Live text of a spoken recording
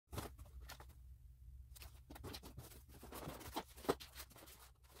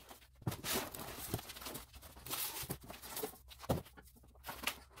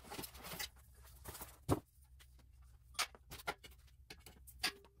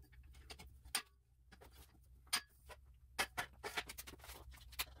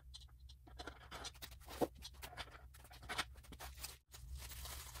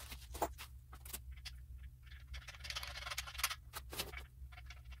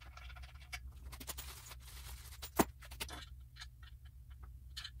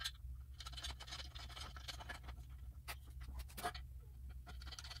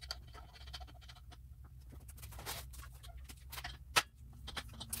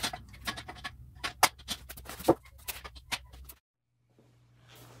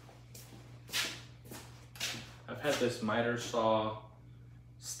I've had this miter saw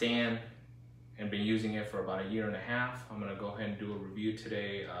stand and been using it for about 1.5 years. I'm gonna go ahead and do a review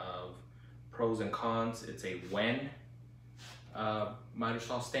today of pros and cons. It's a Wen Miter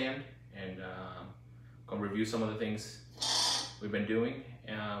Saw Stand, and gonna review some of the things we've been doing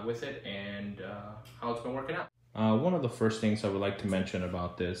with it and how it's been working out. One of the first things I would like to mention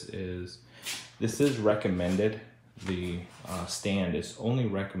about this is recommended. The stand is only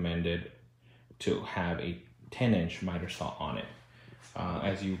recommended to have a 10-inch miter saw on it.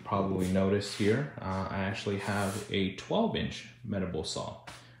 As you probably noticed here, I actually have a 12-inch Metabo saw.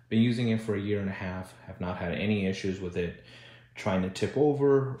 Been using it for 1.5 years, have not had any issues with it trying to tip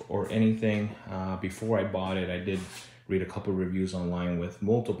over or anything. Before I bought it, I did read a couple reviews online with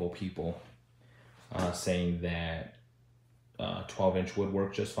multiple people saying that 12-inch would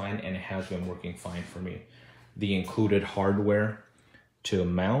work just fine, and it has been working fine for me. The included hardware to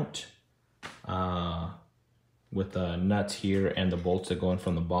mount with the nuts here and the bolts that go in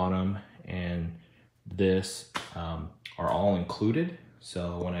from the bottom and this are all included.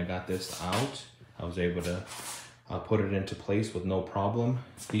 So when I got this out, I was able to put it into place with no problem.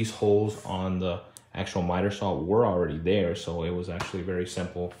 These holes on the actual miter saw were already there, so it was actually very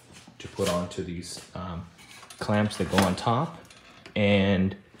simple to put onto these clamps that go on top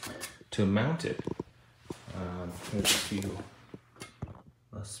and to mount it. Here's a few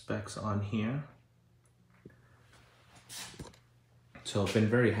specs on here. So I've been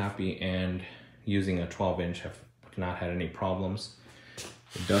very happy, and using a 12-inch have not had any problems.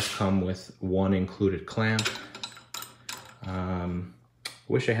 It does come with one included clamp.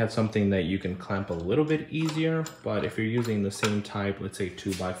 Wish I had something that you can clamp a little bit easier, but if you're using the same type, let's say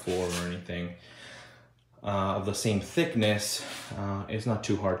 2x4 or anything of the same thickness, it's not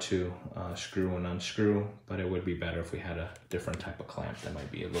too hard to screw and unscrew, but it would be better if we had a different type of clamp that might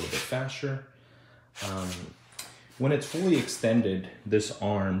be a little bit faster. When it's fully extended, this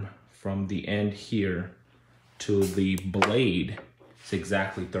arm from the end here to the blade is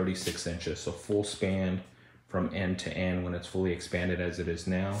exactly 36 inches. So full span from end to end when it's fully expanded as it is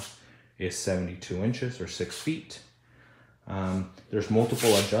now is 72 inches or 6 feet. There's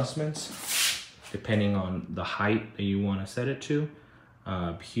multiple adjustments depending on the height that you want to set it to.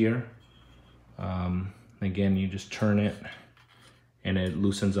 Here, again, you just turn it and it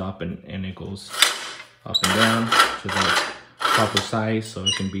loosens up and it goes up and down to the proper size so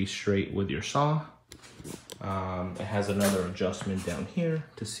it can be straight with your saw. It has another adjustment down here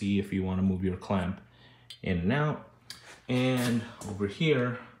to see if you want to move your clamp in and out. And over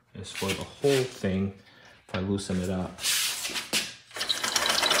here is for the whole thing. If I loosen it up,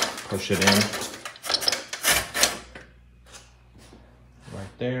 push it in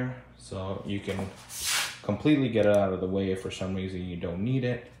right there. So you can completely get it out of the way if for some reason you don't need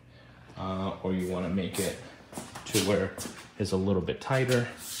it. Or you want to make it to where it's a little bit tighter.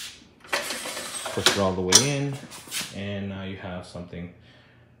 Push it all the way in, and now you have something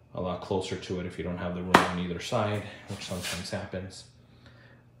a lot closer to it if you don't have the room on either side, which sometimes happens.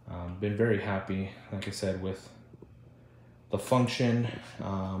 Been very happy, like I said, with the function.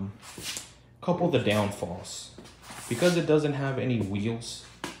 Couple of the downfalls. Because it doesn't have any wheels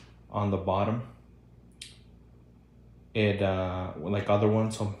on the bottom, it like other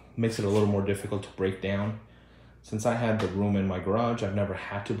ones, so makes it a little more difficult to break down. Since I had the room in my garage, I've never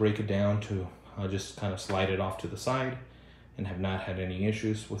had to break it down to just kind of slide it off to the side, and have not had any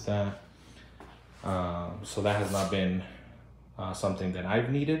issues with that. So that has not been something that I've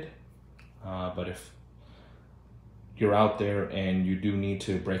needed. But if you're out there and you do need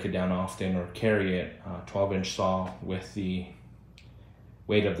to break it down often or carry it, 12-inch saw with the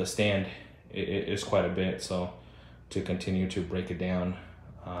weight of the stand, it is quite a bit. So to continue to break it down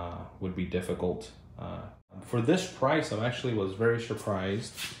would be difficult. For this price, I actually was very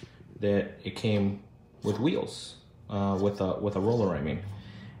surprised that it came with wheels, with a roller, I mean.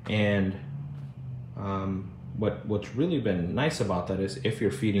 And what's really been nice about that is if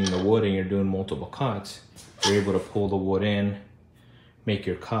you're feeding the wood and you're doing multiple cuts, you're able to pull the wood in, make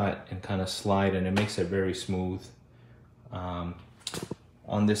your cut, and kind of slide, and it makes it very smooth.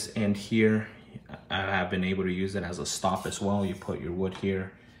 On this end here, I have been able to use it as a stop as well. You put your wood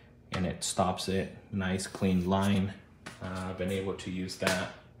here and it stops it. Nice clean line. I've been able to use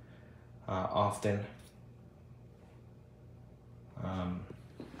that often.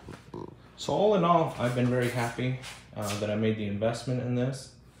 So all in all, I've been very happy that I made the investment in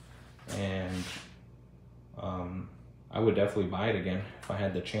this, and I would definitely buy it again if I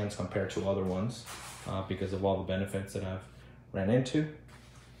had the chance compared to other ones because of all the benefits that I've ran into.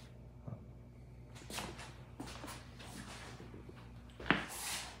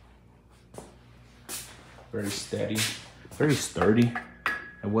 Very steady, very sturdy.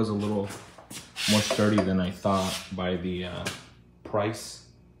 It was a little more sturdy than I thought by the price,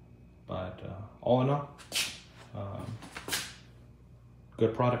 but all in all,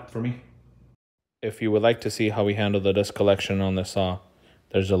 good product for me. If you would like to see how we handle the disc collection on the saw,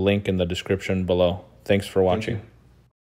 there's a link in the description below. Thanks for watching.